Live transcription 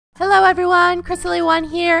Hello everyone,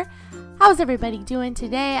 Crystallie1 here. How's everybody doing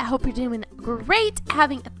today? I hope you're doing great,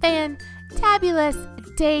 having a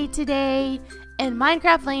fantabulous day today in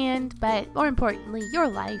Minecraft land, but more importantly, your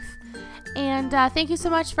life. And thank you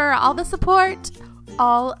so much for all the support,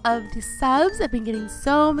 all of the subs. I've been getting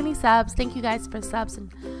so many subs. Thank you guys for subs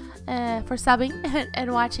and for subbing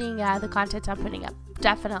and watching the content I'm putting up.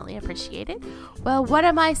 Definitely appreciate it. Well, what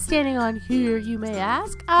am I standing on here, you may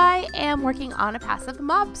ask? I am working on a passive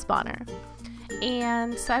mob spawner.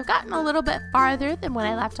 And so I've gotten a little bit farther than when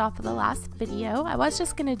I left off of the last video. I was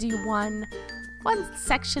just going to do one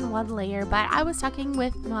section, one layer, but I was talking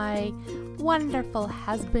with my wonderful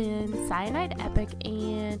husband, Cyanide Epic,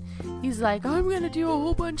 and he's like, I'm going to do a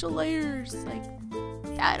whole bunch of layers. Like,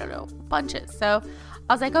 I don't know, bunches. So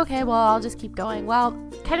I was like, okay, well, I'll just keep going. Well,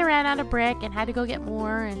 kind of ran out of brick and had to go get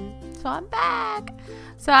more, and so I'm back.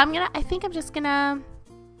 So I think I'm just gonna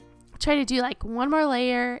try to do like one more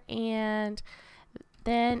layer, and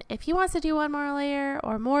then if he wants to do one more layer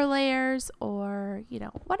or more layers or, you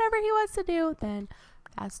know, whatever he wants to do, then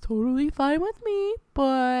that's totally fine with me.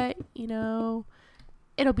 But, you know,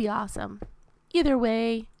 it'll be awesome. Either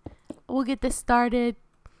way, we'll get this started.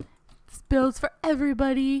 This build's for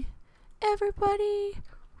everybody. Everybody,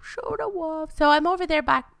 show the wolf. So I'm over there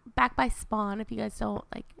back by spawn. If you guys don't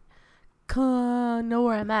know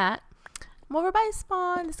where I'm at, I'm over by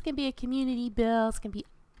spawn. This can be a community build. It's gonna be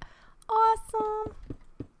awesome,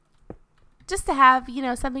 just to have, you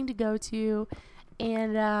know, something to go to,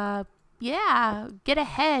 and yeah, get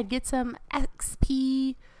ahead, get some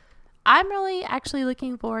XP. I'm really actually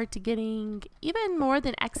looking forward to getting even more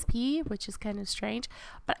than XP, which is kind of strange,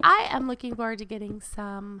 but I am looking forward to getting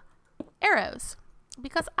some arrows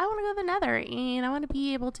because I want to go to the nether and I want to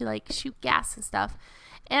be able to like shoot gas and stuff.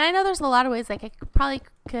 And I know there's a lot of ways, like I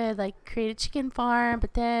could like create a chicken farm,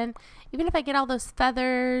 but then even if I get all those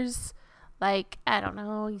feathers, like, I don't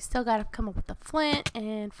know, you still got to come up with the flint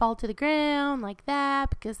and fall to the ground like that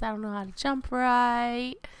because I don't know how to jump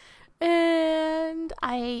right. And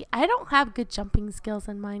I don't have good jumping skills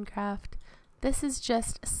in Minecraft. This is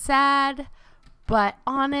just sad but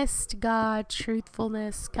honest God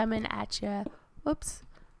truthfulness coming at you. Whoops,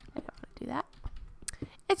 I don't want to do that.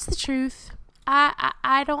 It's the truth.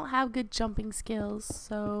 I don't have good jumping skills,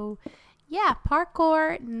 so yeah,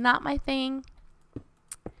 parkour not my thing.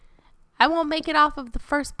 I won't make it off of the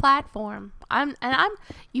first platform.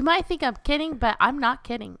 You might think I'm kidding, but I'm not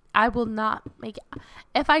kidding. I will not make it.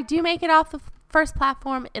 If I do make it off the first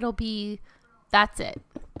platform, it'll be, that's it.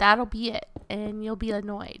 That'll be it, and you'll be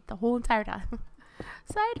annoyed the whole entire time.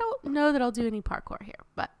 So I don't know that I'll do any parkour here,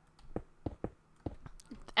 but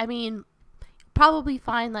I mean, probably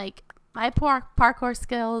find like my parkour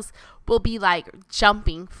skills will be like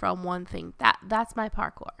jumping from one thing. That's my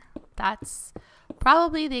parkour. That's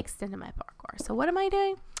probably the extent of my parkour. So what am I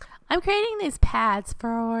doing? I'm creating these pads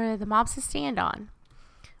for the mobs to stand on.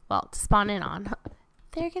 Well, to spawn in on.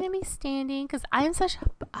 They're going to be standing because I am such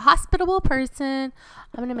a hospitable person.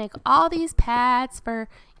 I'm going to make all these pads for,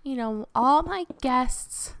 you know, all my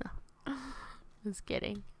guests. Just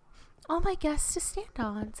kidding. All my guests to stand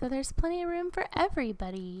on. So there's plenty of room for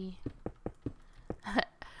everybody.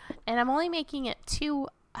 And I'm only making it too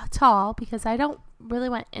tall because I don't really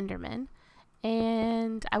want Endermen.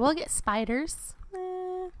 And I will get spiders,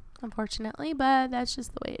 unfortunately, but that's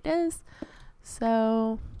just the way it is.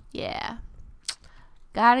 So, yeah.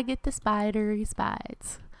 Gotta get the spidery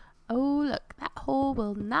spides. Oh, look, that hole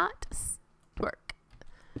will not work.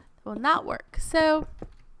 It will not work. So,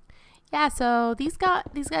 yeah, so these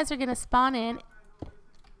guys are gonna spawn in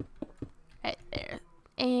right there.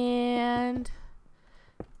 And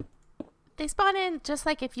they spawn in just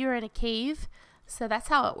like if you were in a cave. So that's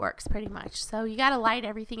how it works pretty much. So you gotta light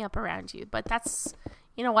everything up around you. But that's,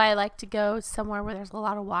 you know, why I like to go somewhere where there's a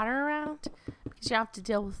lot of water around, because you don't have to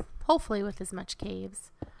deal with, hopefully, with as much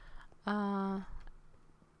caves.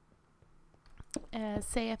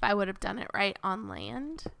 Say if I would have done it right on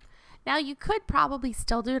land. Now you could probably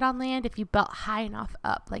still do it on land if you built high enough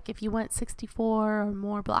up. Like if you went 64 or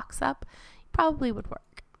more blocks up, it probably would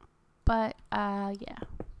work. But yeah.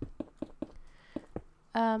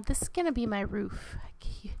 This is gonna be my roof.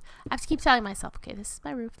 I have to keep telling myself, okay, this is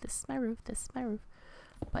my roof, this is my roof, this is my roof.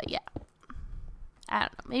 But yeah, I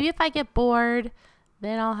don't know. Maybe if I get bored,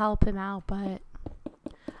 then I'll help him out. But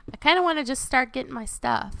I kind of want to just start getting my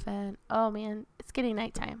stuff. And oh man, it's getting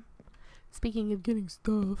nighttime. Speaking of getting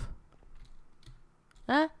stuff,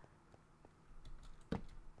 huh?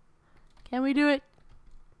 Can we do it?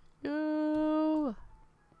 No.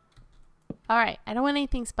 All right. I don't want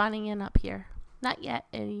anything spawning in up here. Not yet,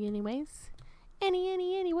 anyways.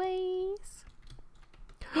 Anyways.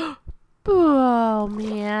 Oh,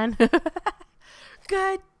 man.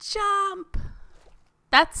 Good jump.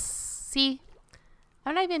 See,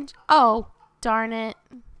 I'm not even, oh, darn it.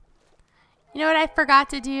 You know what I forgot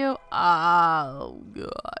to do? Oh,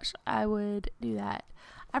 gosh, I would do that.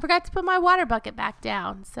 I forgot to put my water bucket back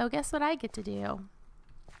down. So guess what I get to do?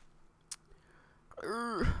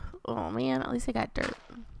 Oh, man, at least I got dirt.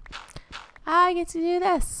 I get to do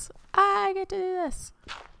this. I get to do this.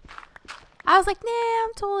 I was like, nah,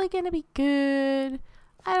 I'm totally going to be good.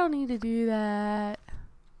 I don't need to do that.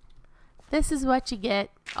 This is what you get.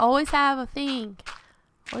 Always have a thing.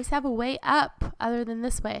 Always have a way up other than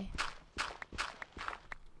this way.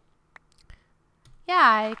 Yeah,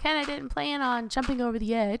 I kind of didn't plan on jumping over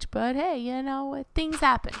the edge, but hey, you know, things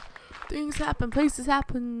happen. Things happen, places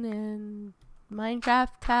happen, and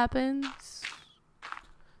Minecraft happens.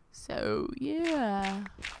 So, yeah.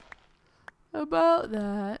 About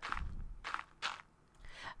that.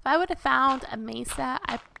 If I would have found a mesa,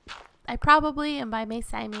 I probably, and by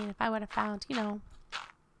mesa I mean if I would have found, you know,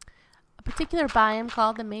 a particular biome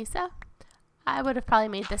called the mesa, I would have probably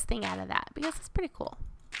made this thing out of that because it's pretty cool.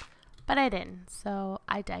 But I didn't, so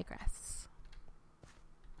I digress.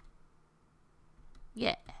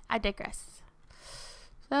 Yeah, I digress.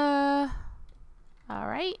 Alright.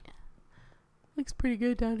 Looks pretty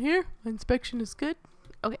good down here. My inspection is good.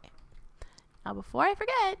 Okay. Now before I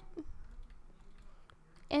forget,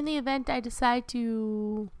 in the event I decide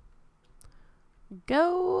to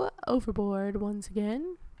go overboard once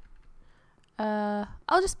again,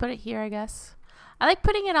 I'll just put it here, I guess. I like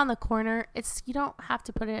putting it on the corner. You don't have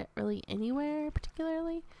to put it really anywhere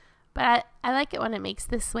particularly, but I like it when it makes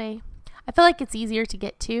this way. I feel like it's easier to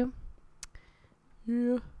get to.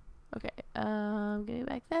 Yeah. Okay, give me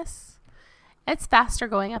back this. It's faster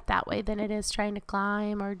going up that way than it is trying to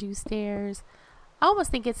climb or do stairs. I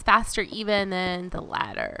almost think it's faster even than the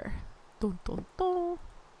ladder. Dun, dun, dun.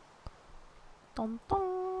 Dun,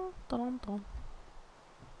 dun, dun, dun.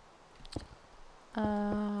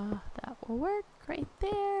 That will work right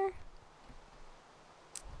there.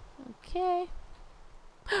 Okay.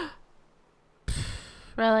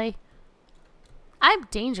 Really? I'm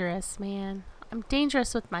dangerous, man. I'm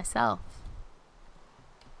dangerous with myself.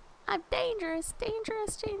 I'm dangerous,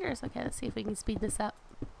 dangerous, dangerous. Okay, let's see if we can speed this up.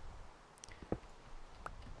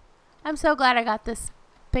 I'm so glad I got this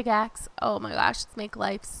pickaxe. Oh my gosh, it's make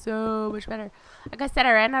life so much better. Like I said,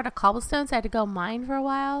 I ran out of cobblestone, so I had to go mine for a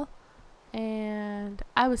while. And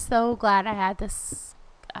I was so glad I had this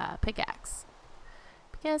pickaxe.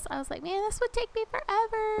 Because I was like, man, this would take me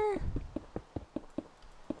forever.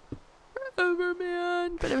 Forever,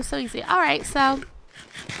 man. But it was so easy. Alright, so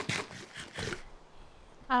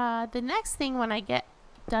the next thing when I get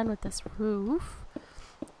done with this roof,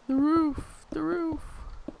 the roof.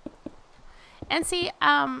 And see,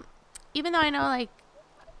 even though I know like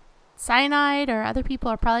Cyanide or other people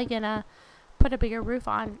are probably gonna put a bigger roof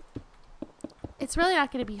on, it's really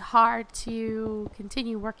not going to be hard to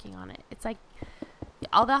continue working on it. It's like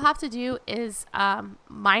all they'll have to do is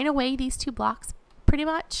mine away these 2 blocks pretty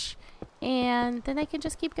much, and then they can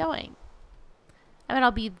just keep going. I mean,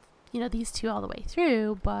 I'll be, you know, these 2 all the way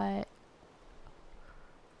through, but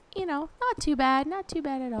you know, not too bad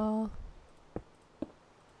at all.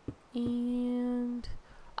 And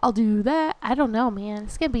I'll do that. I don't know, man.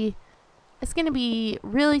 It's gonna be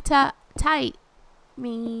really tight,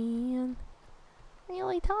 man.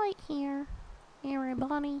 Really tight here,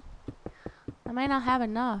 everybody. I might not have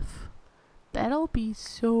enough. That'll be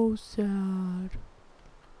so sad.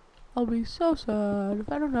 I'll be so sad if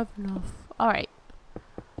I don't have enough. Alright,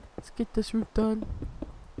 let's get this roof done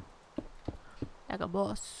like a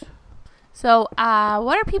boss. So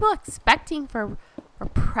what are people expecting for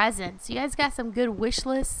presents? You guys got some good wish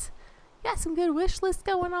lists? You got some good wish lists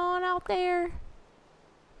going on out there?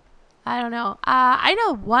 I don't know. I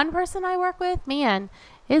know one person I work with, man,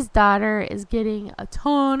 his daughter is getting a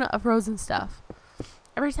ton of Frozen stuff.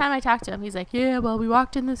 Every time I talk to him, he's like, yeah, well, we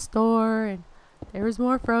walked in the store and there was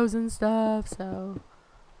more Frozen stuff, so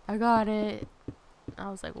I got it. I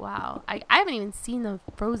was like, wow. I haven't even seen the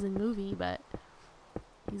Frozen movie, but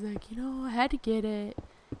he's like, you know, I had to get it.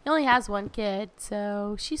 He only has one kid,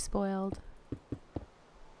 so she's spoiled.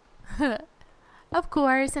 Of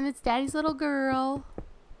course, and it's Daddy's little girl.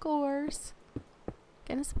 Course.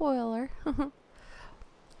 Gonna spoil her.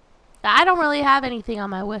 I don't really have anything on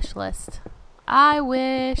my wish list. I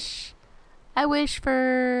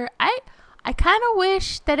kind of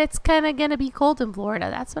wish that it's kind of gonna be cold in Florida.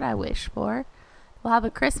 That's what I wish for. We'll have a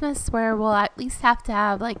Christmas where we'll at least have to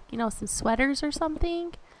have, like, you know, some sweaters or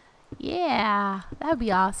something. Yeah, that would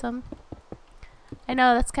be awesome. I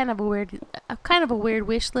know that's kind of a weird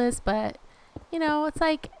wish list, but You know, it's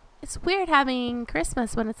like, it's weird having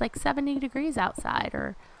Christmas when it's like 70 degrees outside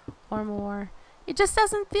or more. It just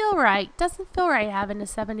doesn't feel right. Doesn't feel right having a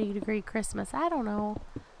 70-degree Christmas. I don't know.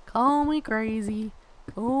 Call me crazy.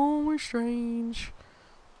 Call me strange.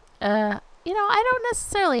 You know, I don't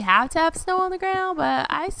necessarily have to have snow on the ground, but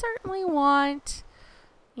I certainly want,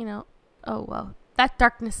 you know, oh, well, that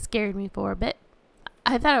darkness scared me for a bit.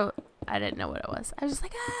 I didn't know what it was. I was just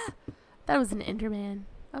like, that was an Enderman.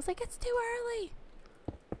 I was like, it's too early.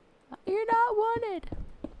 You're not wanted.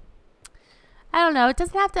 I don't know. It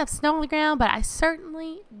doesn't have to have snow on the ground, but I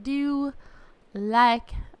certainly do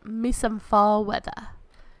like me some fall weather.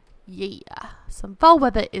 Yeah. Some fall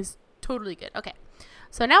weather is totally good. Okay.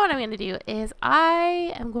 So now what I'm going to do is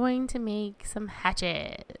I am going to make some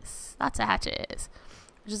hatches. Lots of hatches.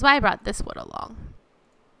 Which is why I brought this wood along.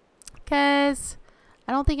 Because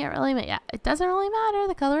I don't think it really it doesn't really matter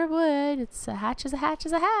the color of wood. It's a hatch is a hatch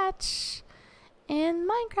is a hatch. In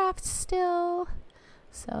Minecraft still.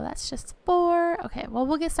 So that's just 4. Okay, well,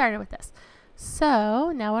 we'll get started with this.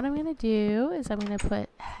 So now what I'm going to do is I'm going to put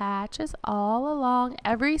hatches all along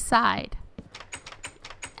every side.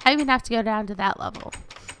 I even have to go down to that level.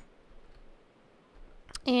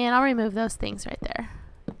 And I'll remove those things right there.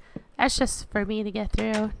 That's just for me to get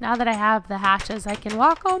through. Now that I have the hatches, I can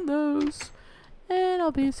walk on those. And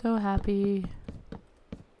I'll be so happy.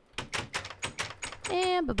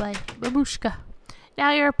 And bye-bye. Babushka.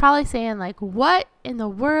 Now you're probably saying, like, what in the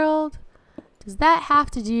world does that have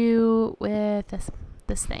to do with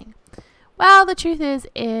this thing? Well, the truth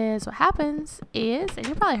is what happens is, and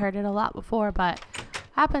you probably heard it a lot before, but what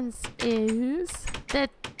happens is that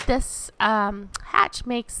this hatch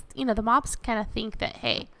makes, you know, the mobs kind of think that,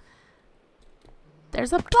 hey,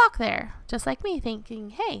 there's a block there. Just like me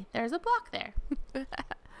thinking, hey, there's a block there.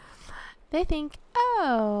 They think,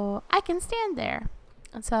 oh, I can stand there.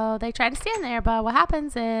 And so they try to stand there, but what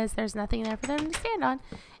happens is there's nothing there for them to stand on.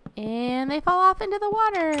 And they fall off into the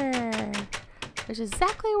water. Which is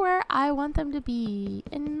exactly where I want them to be,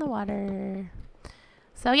 in the water.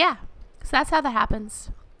 So yeah, so that's how that happens.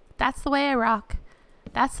 That's the way I rock.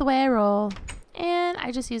 That's the way I roll. And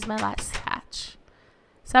I just use my last hatch.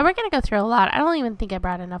 So we're going to go through a lot. I don't even think I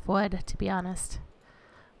brought enough wood, to be honest.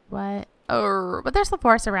 But there's the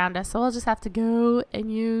forest around us, so we'll just have to go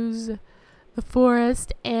and use the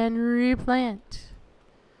forest and replant.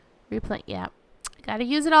 Yeah. Gotta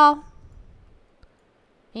use it all.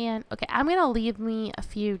 And, okay, I'm going to leave me a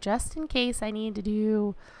few just in case I need to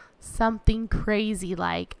do something crazy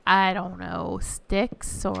like, I don't know,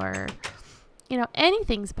 sticks or, you know,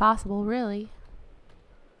 anything's possible, really.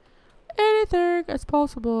 Anything is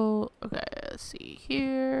possible. Okay, let's see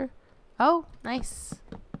here. Oh, nice.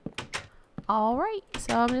 All right,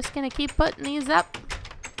 so I'm just going to keep putting these up.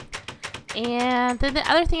 And then the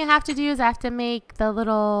other thing I have to do is I have to make the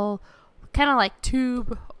little kind of like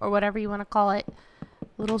tube or whatever you want to call it.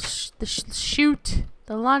 Little chute,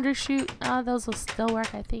 the laundry chute. Those will still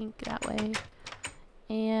work, I think, that way.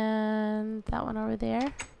 And that one over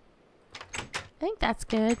there. I think that's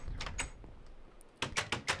good. I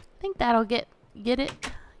think that'll get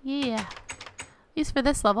it. Yeah. At least for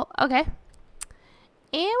this level. Okay. And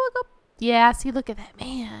we'll go. Yeah, see, look at that.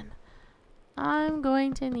 Man. I'm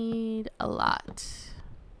going to need a lot.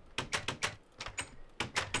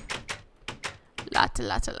 Lot.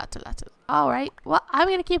 All right. Well, I'm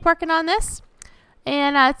going to keep working on this.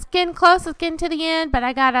 And it's getting close. It's getting to the end. But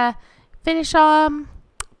I got to finish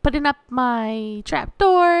putting up my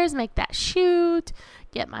trapdoors, make that chute,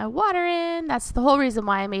 get my water in. That's the whole reason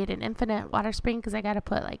why I made an infinite water spring, because I got to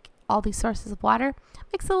put like all these sources of water.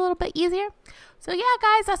 Makes it a little bit easier. So yeah,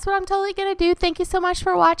 guys, that's what I'm totally going to do. Thank you so much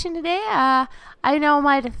for watching today. I know I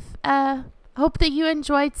might have... hope that you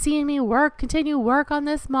enjoyed seeing me continue work on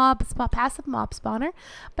this passive mob spawner.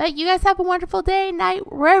 But you guys have a wonderful day,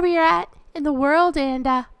 night, wherever you're at in the world, and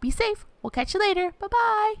be safe. We'll catch you later.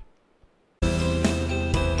 Bye-bye.